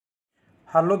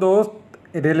Hello दोस्त,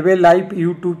 railway live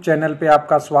YouTube channel पे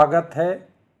आपका स्वागत है।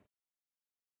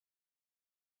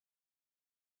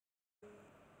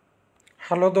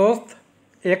 हेलो दोस्त,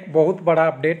 एक बहुत बड़ा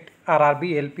अपडेट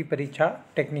आरआरबी एलपी परीक्षा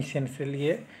टेक्नीशियन से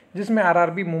लिए, जिसमें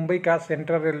आरआरबी मुंबई का,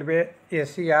 सेंट्रल रेलवे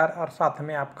एसीआर और साथ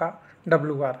में आपका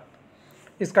डब्ल्यूआर,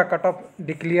 इसका कट ऑफ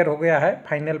डिक्लेयर हो गया है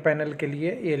फाइनल पैनल के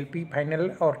लिए। एएलपी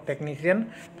फाइनल और टेक्नीशियन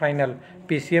फाइनल,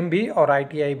 पीसीएम भी और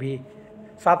आईटीआई भी।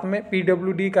 साथ में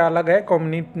पीडब्ल्यूडी का अलग है,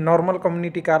 नॉर्मल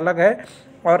कम्युनिटी का अलग है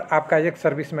और आपका एक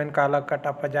सर्विसमैन का अलग कट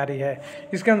ऑफ जारी है।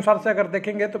 इसके अनुसार से अगर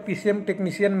देखेंगे तो पीसीएम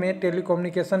टेक्नीशियन में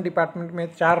टेलीकम्युनिकेशन डिपार्टमेंट में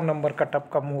 4 नंबर कट ऑफ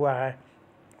कम हुआ है।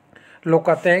 लोग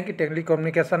कहते हैं कि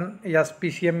टेलीकम्युनिकेशन या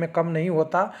पीसीएम में कम नहीं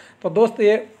होता, तो दोस्त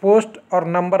ये पोस्ट और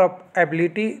नंबर ऑफ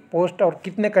एबिलिटी, पोस्ट और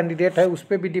कितने कैंडिडेट है उस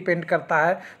पर भी डिपेंड करता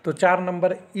है। तो 4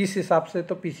 नंबर इस हिसाब से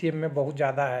तो पीसीएम में बहुत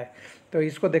ज़्यादा है। तो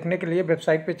इसको देखने के लिए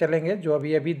वेबसाइट पे चलेंगे, जो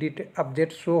अभी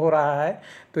अपडेट शो हो रहा है।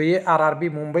 तो ये आरआरबी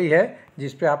मुंबई है,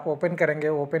 जिस पे आप ओपन करेंगे।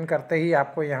 ओपन करते ही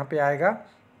आपको यहाँ पे आएगा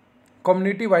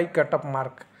community wise cut off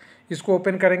mark. इसको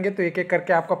ओपन करेंगे तो एक एक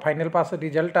करके आपका फाइनल पास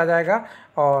रिजल्ट आ जाएगा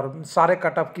और सारे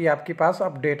कट ऑफ की आपके पास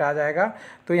अपडेट आ जाएगा।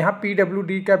 तो यहाँ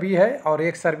पीडब्ल्यूडी का भी है और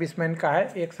एक सर्विसमैन का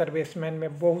है। एक सर्विसमैन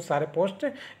में बहुत सारे पोस्ट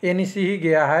एनईसी ही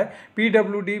गया है।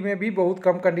 पीडब्ल्यूडी में भी बहुत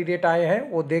कम कैंडिडेट आए हैं,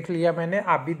 वो देख लिया मैंने,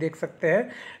 आप भी देख सकते हैं।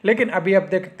 लेकिन अभी अब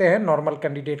देखते हैं नॉर्मल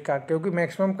कैंडिडेट का, क्योंकि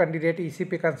मैक्सिमम कैंडिडेट इसी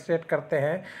पे कंसंट्रेट करते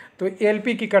हैं। तो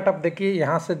एएलपी की कट ऑफ देखिए,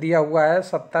 यहाँ से दिया हुआ है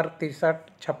 70, 63,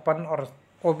 56 और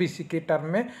ओबीसी के टर्म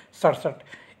में 67।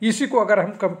 इसी को अगर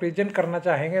हम कंपेरिजन करना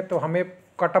चाहेंगे तो हमें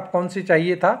कट ऑफ कौन सी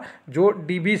चाहिए था, जो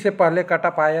डीबी से पहले कट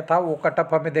ऑफ आया था वो कट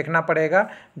ऑफ हमें देखना पड़ेगा,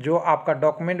 जो आपका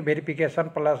document verification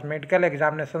plus medical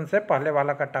examination से पहले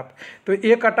वाला कट ऑफ। तो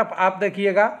ये कट ऑफ आप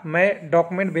देखिएगा, मैं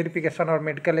डॉक्यूमेंट वेरिफिकेशन और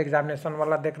मेडिकल एग्जामिनेशन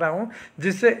वाला देख रहा हूँ,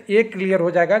 जिससे ये क्लियर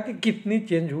हो जाएगा कि कितनी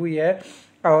चेंज हुई है।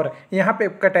 और यहाँ पे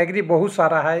कैटेगरी बहुत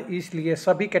सारा है, इसलिए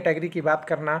सभी कैटेगरी की बात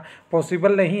करना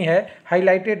पॉसिबल नहीं है।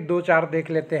 हाईलाइटेड 2-4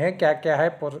 देख लेते हैं क्या क्या है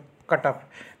कट ऑफ।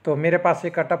 तो मेरे पास ये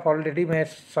कट ऑफ ऑलरेडी मैं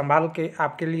संभाल के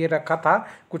आपके लिए रखा था।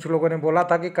 कुछ लोगों ने बोला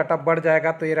था कि कट ऑफ बढ़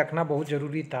जाएगा, तो ये रखना बहुत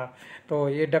ज़रूरी था। तो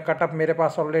ये कट ऑफ मेरे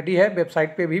पास ऑलरेडी है,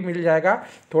 वेबसाइट पे भी मिल जाएगा।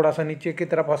 थोड़ा सा नीचे की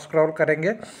तरफ स्क्रॉल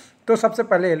करेंगे तो सबसे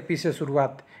पहले एलपी से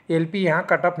शुरुआत। एलपी यहाँ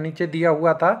कट ऑफ नीचे दिया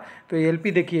हुआ था, तो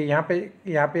एलपी देखिए यहाँ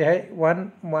पे है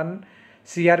 1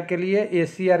 सीआर के लिए,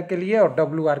 एसीआर के लिए और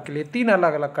डब्ल्यूआर के लिए 3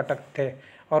 अलग अलग कट ऑफ थे।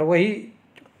 और वही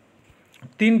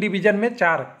 3 डिवीजन में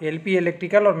 4, एलपी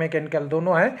इलेक्ट्रिकल और मैकेनिकल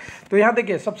दोनों है। तो यहाँ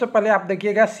देखिए, सबसे पहले आप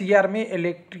देखिएगा सीआर में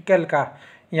इलेक्ट्रिकल का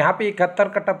यहाँ पे 71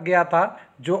 कट ऑफ गया था,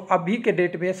 जो अभी के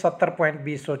डेट में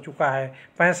 70.20 हो चुका है।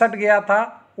 65 गया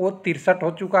था, वो 63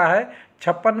 हो चुका है।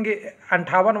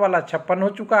 58 वाला 56 हो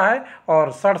चुका है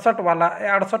और 68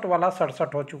 वाला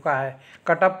 67 हो चुका है।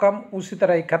 कट ऑफ कम। उसी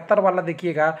तरह 71 वाला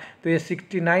देखिएगा तो ये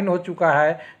 69 हो चुका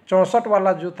है। 64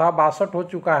 वाला जो था 62 हो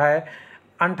चुका है।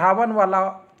 58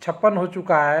 वाला 56 हो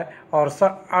चुका है और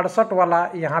 68 वाला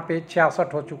यहाँ पे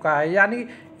 66 हो चुका है। यानी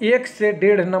 1 से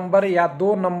 1.5 नंबर या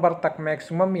 2 नंबर तक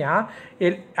मैक्सिमम यहाँ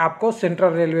आपको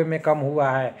सेंट्रल रेलवे में कम हुआ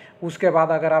है। उसके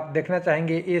बाद अगर आप देखना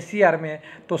चाहेंगे एसीआर में,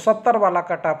 तो 70 वाला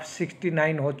कट ऑफ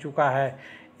 69 हो चुका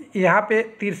है। यहाँ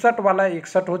पे 63 वाला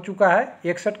 61 हो चुका है।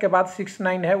 61 के बाद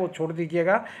 69 है, वो छोड़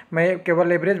दीजिएगा, मैं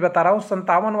केवल एवरेज बता रहा हूँ।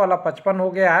 57 वाला 55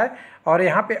 हो गया है और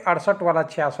यहाँ पे 68 वाला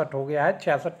 66 हो गया है,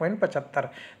 66.75।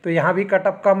 तो यहाँ भी कट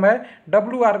ऑफ कम है।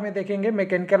 डब्ल्यूआर में देखेंगे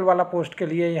मैकेनिकल वाला पोस्ट के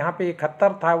लिए, यहाँ पे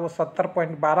 71 था, वो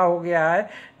 70.12 हो गया है।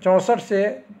 64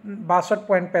 से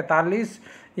 62.45,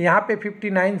 यहाँ पे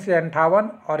 59 से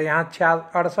 58 और यहाँ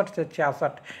 68 से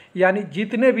 66। यानी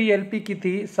जितने भी एलपी की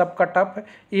थी सब कट ऑफ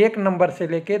 1 नंबर से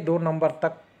लेके 2 नंबर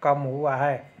तक कम हुआ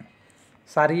है।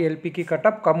 सारी एलपी की कट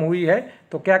ऑफ कम हुई है।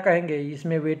 तो क्या कहेंगे,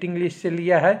 इसमें वेटिंग लिस्ट से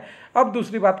लिया है। अब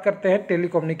दूसरी बात करते हैं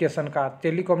टेलीकम्युनिकेशन का।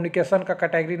 टेलीकम्युनिकेशन का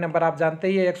कैटेगरी नंबर आप जानते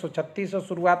ही है, 136 से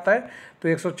शुरुआत है। तो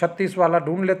 136 वाला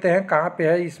ढूंढ लेते हैं कहाँ पे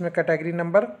है इसमें कैटेगरी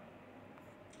नंबर।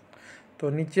 तो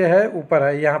नीचे है, ऊपर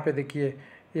है, यहाँ पे देखिए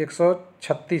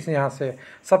 136। यहाँ से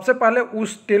सबसे पहले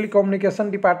उस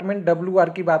टेलीकम्युनिकेशन डिपार्टमेंट डब्ल्यूआर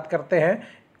की बात करते हैं।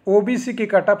 ओबीसी की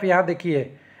कट ऑफ यहाँ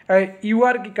देखिए,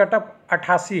 यूआर की कट ऑफ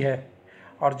 88 है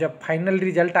और जब फाइनल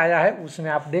रिजल्ट आया है उसमें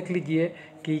आप देख लीजिए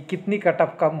कि कितनी कट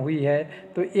ऑफ कम हुई है।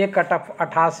 तो एक कट ऑफ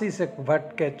 88 से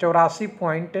घट के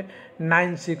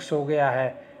 84.96 हो गया है।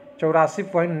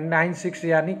 84.96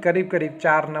 यानी करीब करीब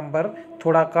 4 नंबर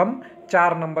थोड़ा कम,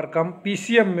 4 नंबर कम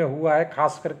पीसीएम में हुआ है,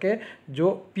 खास करके जो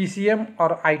पीसीएम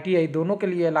और आईटीआई दोनों के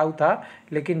लिए अलाउ था,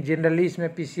 लेकिन जनरली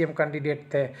इसमें पीसीएम कैंडिडेट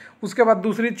थे। उसके बाद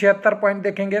दूसरी 76 पॉइंट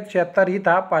देखेंगे, 76 ही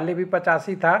था, पहले भी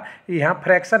 85 था, यहाँ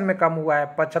फ्रैक्शन में कम हुआ है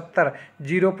 75,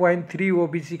 0.3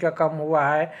 ओबीसी का कम हुआ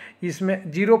है,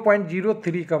 इसमें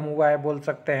 0.03 कम हुआ है बोल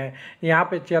सकते हैं, यहाँ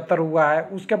पे 76 हुआ है।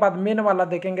 उसके बाद मेन वाला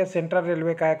देखेंगे सेंट्रल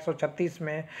रेलवे का 136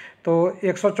 में, तो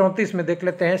 134 में देख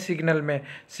लेते हैं सिग्नल में।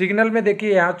 सिग्नल में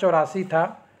देखिए यहाँ 84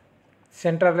 था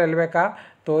सेंट्रल रेलवे का,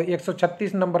 तो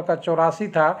 136 नंबर का 84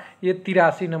 था, ये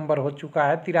 83 नंबर हो चुका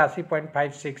है,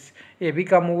 83.56, ये भी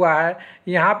कम हुआ है।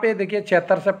 यहाँ पे देखिए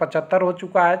 76 से 75 हो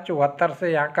चुका है, 74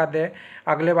 से यहाँ का दे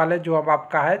अगले वाले जो अब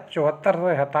आपका है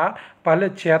 74 से था, पहले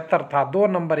 76 था, 2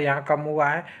 नंबर यहाँ कम हुआ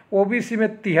है। ओबीसी में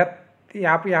 73,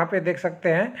 यहाँ पे देख सकते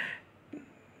हैं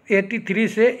 83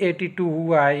 से 82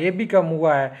 हुआ है, ये भी कम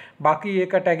हुआ है। बाकी ये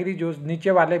कैटेगरी जो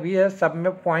नीचे वाले भी है सब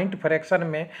में पॉइंट फ्रैक्शन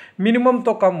में मिनिमम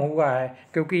तो कम हुआ है,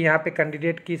 क्योंकि यहाँ पे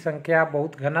कैंडिडेट की संख्या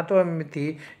बहुत घनत्व में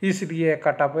थी, इसलिए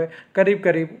कट ऑफ करीब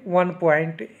करीब 1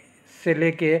 पॉइंट से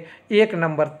लेके 1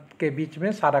 नंबर के बीच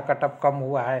में सारा कट ऑफ कम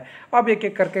हुआ है। अब एक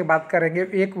एक करके बात करेंगे।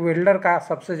 एक वेल्डर का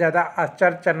सबसे ज़्यादा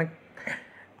आश्चर्यजनक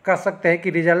कह सकते हैं कि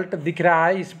रिजल्ट दिख रहा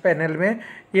है इस पैनल में,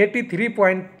 83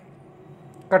 पॉइंट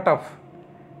कट ऑफ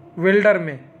वेल्डर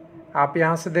में। आप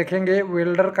यहाँ से देखेंगे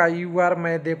वेल्डर का यूआर,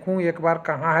 मैं देखूँ एक बार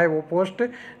कहाँ है वो पोस्ट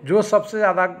जो सबसे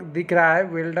ज़्यादा दिख रहा है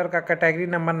वेल्डर का, कैटेगरी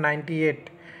नंबर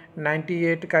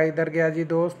 98 का इधर गया जी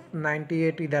दोस्त,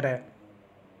 98 इधर है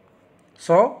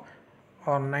 100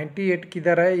 और 98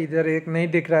 किधर है, इधर एक नहीं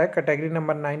दिख रहा है, कैटेगरी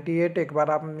नंबर 98। एक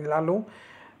बार आप मिला लूँ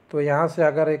तो यहाँ से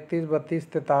अगर 31, 32,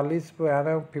 43,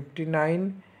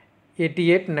 59,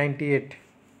 88,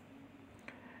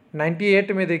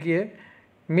 98 में देखिए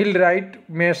मिल राइट,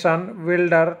 मेसन,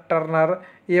 वेल्डर, टर्नर,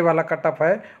 ये वाला कटअप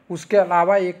है। उसके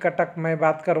अलावा एक कटअप मैं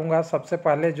बात करूंगा सबसे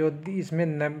पहले जो इसमें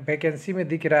वैकेंसी में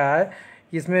दिख रहा है,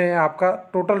 इसमें आपका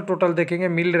टोटल देखेंगे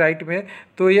मिल राइट में,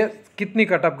 तो ये कितनी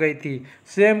कटअप गई थी,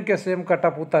 सेम के सेम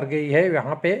कटअप उतर गई है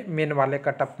यहाँ पे मेन वाले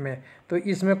कटअप में, तो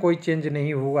इसमें कोई चेंज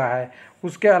नहीं हुआ है।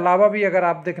 उसके अलावा भी अगर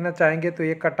आप देखना चाहेंगे तो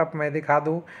ये कटअप मैं दिखा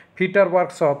दूँ, फीटर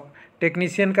वर्कशॉप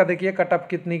टेक्नीशियन का देखिए कटअप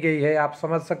कितनी गई है, आप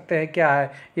समझ सकते हैं क्या है,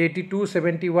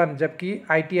 8271, जबकि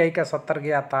आईटीआई का 70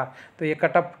 गया था, तो ये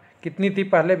कटअप कितनी थी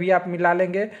पहले भी आप मिला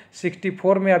लेंगे।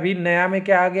 64 में अभी नया में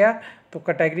क्या आ गया, तो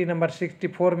कैटेगरी नंबर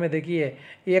 64 में देखिए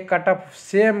ये कटअप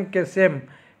सेम के सेम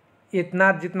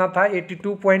इतना जितना था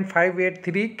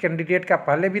 82.583 कैंडिडेट का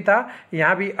पहले भी था,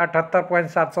 यहाँ भी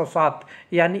 78.707,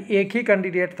 यानी एक ही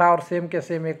कैंडिडेट था और सेम के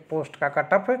सेम एक पोस्ट का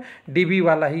कटअप डीबी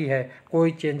वाला ही है,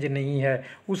 कोई चेंज नहीं है।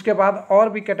 उसके बाद और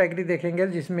भी कैटेगरी देखेंगे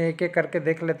जिसमें एक एक करके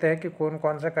देख लेते हैं कि कौन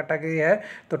कौन सा कैटेगरी है।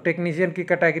 तो टेक्नीशियन की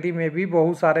कैटेगरी में भी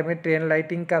बहुत सारे में ट्रेन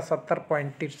लाइटिंग का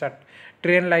 70.63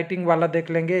 ट्रेन लाइटिंग वाला देख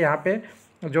लेंगे। यहाँ पे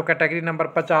जो कैटेगरी नंबर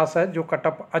 50 है, जो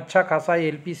कटअप अच्छा खासा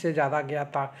एलपी से ज़्यादा गया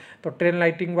था, तो ट्रेन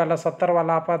लाइटिंग वाला 70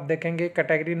 वाला आप देखेंगे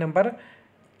कैटेगरी नंबर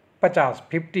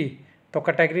 50, तो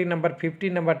category number 50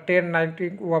 number train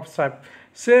lighting workshop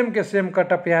same के सेम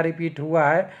कटअप यहाँ रिपीट हुआ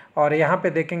है। और यहाँ पे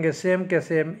देखेंगे सेम के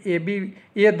सेम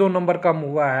ये 2 नंबर कम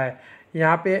हुआ है,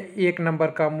 यहाँ पे 1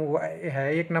 नंबर कम हुआ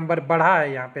है, 1 नंबर बढ़ा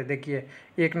है, यहाँ पे देखिए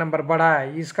 1 नंबर बढ़ा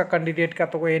है, इसका कैंडिडेट का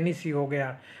तो एनईसी हो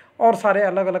गया। और सारे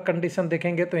अलग अलग कंडीशन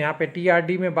देखेंगे तो यहाँ पे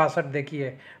टीआरडी में 62 देखिए,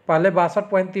 पहले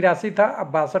 62.83 था,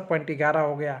 अब 62.11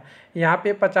 हो गया। यहाँ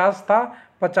पे 50 था,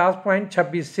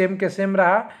 50.26 सेम के सेम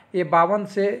रहा, ये 52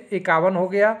 से 51 हो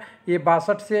गया, ये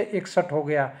 62 से 61 हो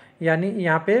गया, यानी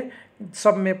यहाँ पे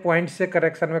सब में पॉइंट से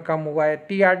करेक्शन में कम हुआ है।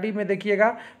 टीआरडी में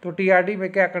देखिएगा तो टीआरडी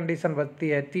में क्या कंडीशन बचती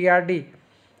है, टीआरडी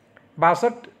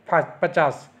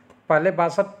 62-50, पहले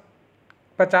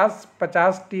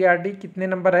 50 टीआरडी कितने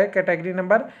नंबर है, कैटेगरी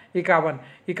नंबर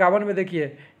 51 में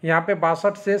देखिए यहाँ पे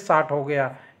 62 से 60 हो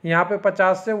गया, यहाँ पे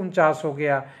 50 से 49 हो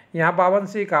गया, यहाँ 52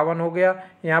 से 51 हो गया,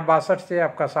 यहाँ 62 से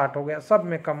आपका 60 हो गया, सब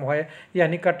में कम है।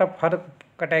 यानी कटअप हर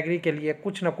कैटेगरी के लिए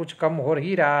कुछ ना कुछ कम हो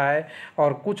ही रहा है,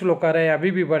 और कुछ लोग कह रहे हैं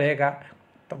अभी भी बढ़ेगा,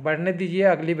 तो बढ़ने दीजिए,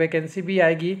 अगली वैकेंसी भी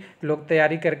आएगी, लोग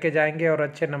तैयारी करके जाएंगे और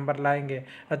अच्छे नंबर लाएंगे,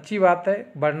 अच्छी बात है,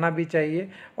 बढ़ना भी चाहिए।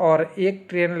 और एक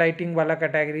ट्रेन लाइटिंग वाला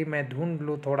कैटेगरी मैं ढूंढ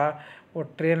लूँ थोड़ा, वो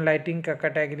ट्रेन लाइटिंग का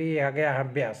कैटेगरी आ गया है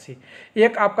 82,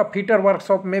 एक आपका फीटर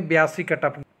वर्कशॉप में 82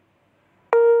 कटअप,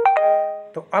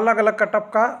 तो अलग अलग कटअप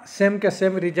का सेम के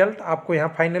सेम रिजल्ट आपको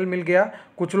यहाँ फाइनल मिल गया।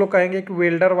 कुछ लोग कहेंगे कि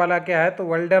वेल्डर वाला क्या है, तो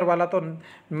वेल्डर वाला तो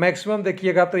मैक्सिमम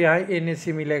देखिएगा तो यहाँ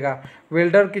एनएससी मिलेगा।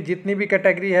 वेल्डर की जितनी भी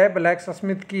कैटेगरी है, ब्लैक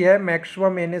स्मिथ की है,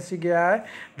 मैक्सिमम एनएससी गया है।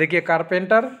 देखिए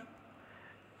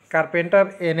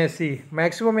कारपेंटर एनएससी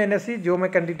मैक्सिमम एनएससी, जो में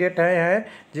कैंडिडेट है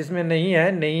जिसमें नहीं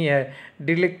है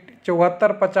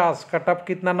 7450 कटअप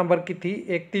कितना नंबर की थी,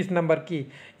 31 नंबर की।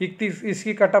 31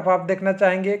 इसकी कटअप आप देखना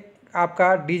चाहेंगे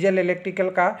आपका डीजल इलेक्ट्रिकल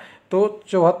का, तो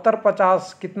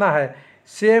 7450 कितना है,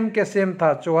 सेम के सेम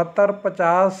था।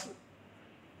 7450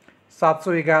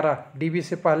 711 डीबी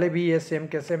से पहले भी ये सेम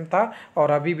के सेम था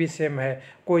और अभी भी सेम है,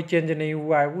 कोई चेंज नहीं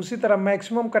हुआ है। उसी तरह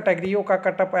मैक्सिमम कैटेगरियों का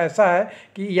कटअप ऐसा है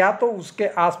कि या तो उसके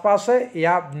आसपास है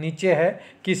या नीचे है,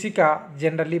 किसी का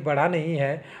जनरली बढ़ा नहीं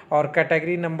है। और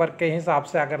कैटेगरी नंबर के हिसाब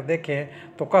से अगर देखें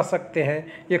तो कह सकते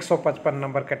हैं 155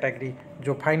 नंबर कैटेगरी,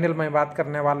 जो फाइनल मैं बात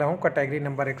करने वाला हूँ category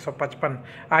number 155।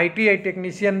 ITI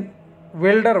technician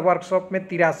welder workshop में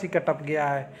 83 कटअप गया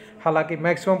है, हालांकि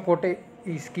मैक्सिमम कोटे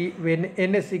इसकी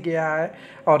NSC गया है।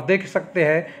 और देख सकते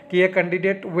हैं कि ये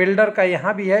कैंडिडेट वेल्डर का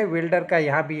यहाँ भी है, वेल्डर का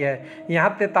यहाँ भी है। यहाँ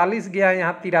 43 गया,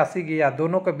 यहाँ 83 गया,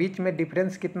 दोनों के बीच में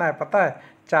डिफरेंस कितना है पता है,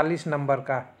 40 नंबर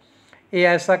का। ये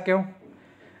ऐसा क्यों?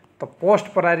 तो पोस्ट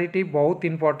प्रायोरिटी बहुत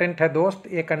इंपॉर्टेंट है दोस्त।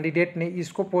 ये कैंडिडेट ने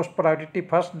इसको पोस्ट प्रायोरिटी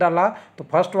फर्स्ट डाला तो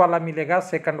फर्स्ट वाला मिलेगा,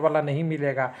 सेकंड वाला नहीं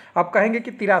मिलेगा। अब कहेंगे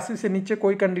कि 83 से नीचे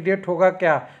कोई कैंडिडेट होगा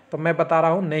क्या, तो मैं बता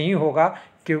रहा हूँ नहीं होगा,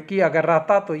 क्योंकि अगर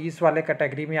रहता तो इस वाले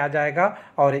कैटेगरी में आ जाएगा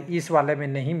और इस वाले में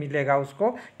नहीं मिलेगा उसको,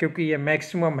 क्योंकि ये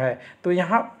मैक्सिमम है। तो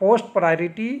यहाँ पोस्ट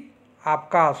प्रायोरिटी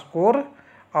आपका स्कोर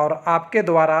और आपके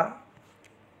द्वारा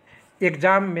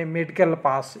एग्ज़ाम में मेडिकल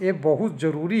पास, ये बहुत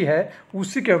ज़रूरी है,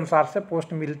 उसी के अनुसार से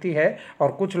पोस्ट मिलती है।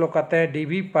 और कुछ लोग कहते हैं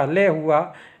डीबी पहले हुआ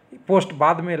पोस्ट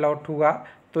बाद में अलॉट हुआ,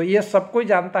 तो ये सब कोई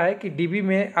जानता है कि डीबी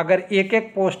में अगर एक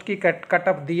एक पोस्ट की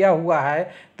कटअप दिया हुआ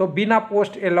है तो बिना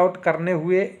पोस्ट अलॉट करने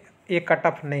हुए ये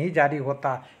कटअप नहीं जारी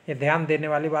होता। ये ध्यान देने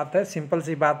वाली बात है, सिंपल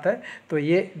सी बात है। तो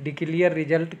ये डिक्लेयर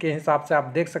रिजल्ट के हिसाब से आप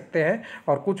देख सकते हैं।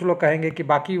 और कुछ लोग कहेंगे कि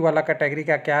बाकी वाला कैटेगरी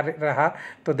का क्या रहा,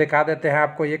 तो दिखा देते हैं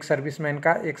आपको एक सर्विसमैन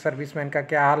का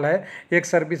क्या हाल है। एक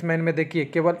सर्विसमैन में देखिए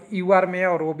केवल UR में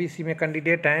और OBC में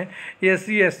कैंडिडेट हैं,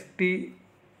 SC ST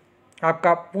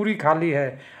आपका पूरी खाली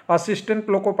है। असिस्टेंट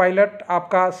लोको पायलट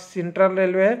आपका सेंट्रल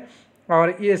रेलवे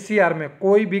और ACR में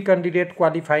कोई भी कैंडिडेट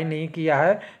क्वालिफाई नहीं किया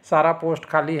है, सारा पोस्ट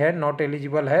खाली है, नॉट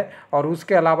एलिजिबल है। और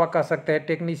उसके अलावा कह सकते हैं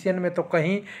टेक्नीशियन में तो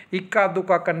कहीं इक्का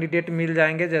दुक्का कैंडिडेट मिल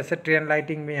जाएंगे, जैसे ट्रेन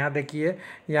लाइटिंग में यहाँ देखिए,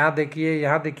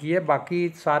 यहाँ देखिए, बाकी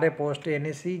सारे पोस्ट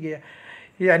NSC गया।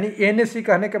 यानी NSC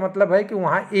कहने का मतलब है कि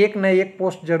वहाँ एक न एक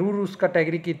पोस्ट जरूर उस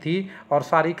कैटेगरी की थी और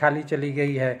सारी खाली चली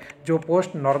गई है, जो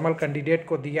पोस्ट नॉर्मल कैंडिडेट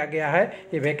को दिया गया है।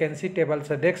 ये वैकेंसी टेबल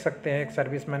से देख सकते हैं एक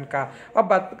सर्विसमैन का। अब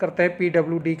बात करते हैं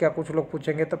PWD का। कुछ लोग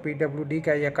पूछेंगे तो PWD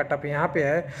का यह कटअप यहाँ पे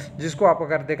है, जिसको आप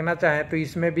अगर देखना चाहें तो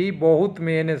इसमें भी बहुत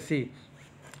में NSC,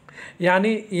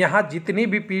 यानी यहाँ जितनी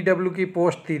भी PW की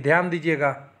पोस्ट थी, ध्यान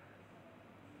दीजिएगा,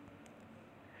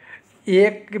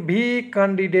 एक भी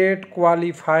कैंडिडेट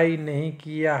क्वालिफाई नहीं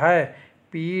किया है।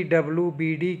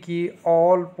 PWBD की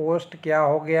ऑल पोस्ट क्या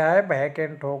हो गया है,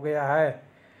 वैकेंट हो गया है।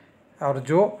 और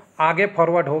जो आगे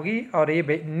फॉरवर्ड होगी और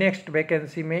ये नेक्स्ट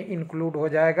वैकेंसी में इंक्लूड हो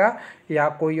जाएगा, या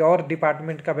कोई और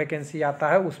डिपार्टमेंट का वैकेंसी आता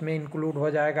है उसमें इंक्लूड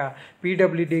हो जाएगा।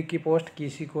 PWD की पोस्ट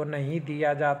किसी को नहीं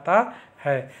दिया जाता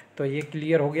है। तो ये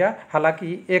क्लियर हो गया।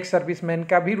 हालांकि एक सर्विसमैन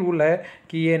का भी रूल है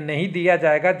कि ये नहीं दिया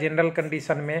जाएगा जनरल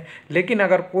कंडीशन में, लेकिन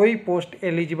अगर कोई पोस्ट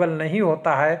एलिजिबल नहीं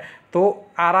होता है तो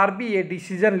RRB ये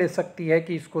डिसीजन ले सकती है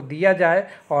कि इसको दिया जाए,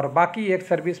 और बाकी एक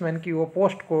सर्विसमैन की वो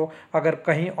पोस्ट को अगर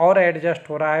कहीं और एडजस्ट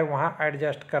हो रहा है वहाँ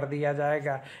एडजस्ट कर दिया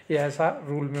जाएगा। ये ऐसा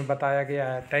रूल में बताया गया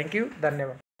है। थैंक यू,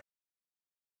 धन्यवाद।